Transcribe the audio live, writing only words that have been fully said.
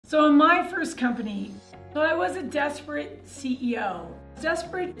So in my first company, I was a desperate CEO,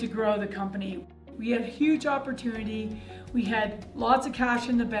 desperate to grow the company. We had a huge opportunity, we had lots of cash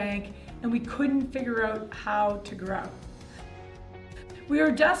in the bank, and we couldn't figure out how to grow. We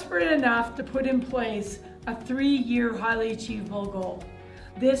were desperate enough to put in place a 3-year highly achievable goal.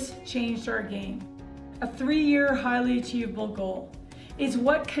 This changed our game. A 3-year highly achievable goal is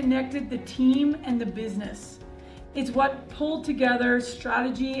what connected the team and the business. It's what pulled together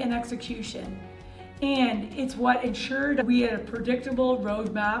strategy and execution. And it's what ensured we had a predictable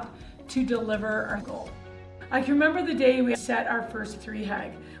roadmap to deliver our goal. I can remember the day we set our first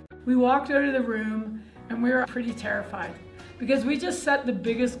 3HAG. We walked out of the room and we were pretty terrified because we just set the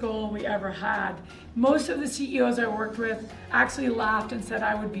biggest goal we ever had. Most of the CEOs I worked with actually laughed and said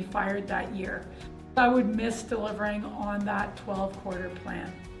I would be fired that year. I would miss delivering on that 12-quarter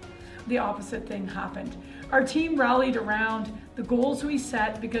plan. The opposite thing happened. Our team rallied around the goals we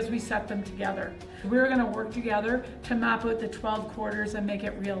set because we set them together. We were going to work together to map out the 12 quarters and make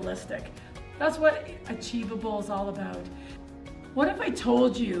it realistic. That's what achievable is all about. What if I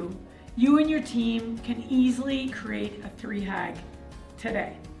told you, you and your team can easily create a 3HAG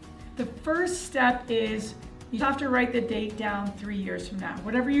today? The first step is you have to write the date down 3 years from now.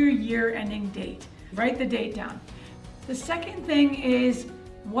 Whatever your year-ending date, write the date down. The second thing is,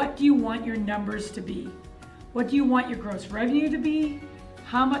 what do you want your numbers to be? What do you want your gross revenue to be?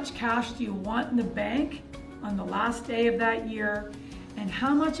 How much cash do you want in the bank on the last day of that year? And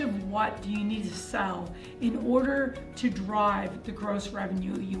how much of what do you need to sell in order to drive the gross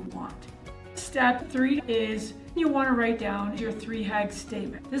revenue you want? Step 3 is you want to write down your 3HAG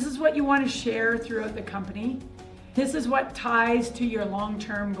statement. This is what you want to share throughout the company. This is what ties to your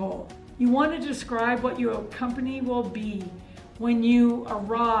long-term goal. You want to describe what your company will be when you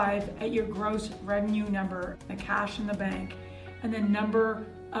arrive at your gross revenue number, the cash in the bank, and the number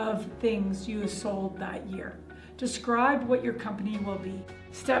of things you sold that year. Describe what your company will be.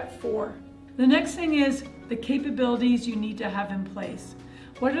 Step 4. The next thing is the capabilities you need to have in place.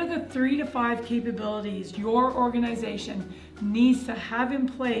 What are the 3 to 5 capabilities your organization needs to have in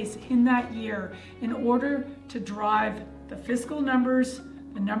place in that year in order to drive the fiscal numbers,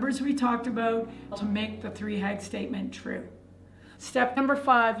 the numbers we talked about, to make the 3HAG statement true? Step number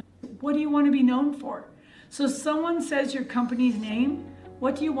 5, what do you want to be known for? So someone says your company's name,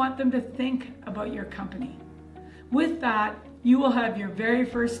 what do you want them to think about your company? With that, you will have your very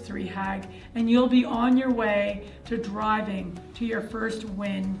first 3HAG and you'll be on your way to driving to your first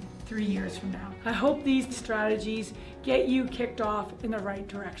win 3 years from now. I hope these strategies get you kicked off in the right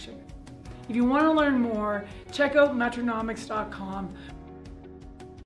direction. If you want to learn more, check out Metronomics.com.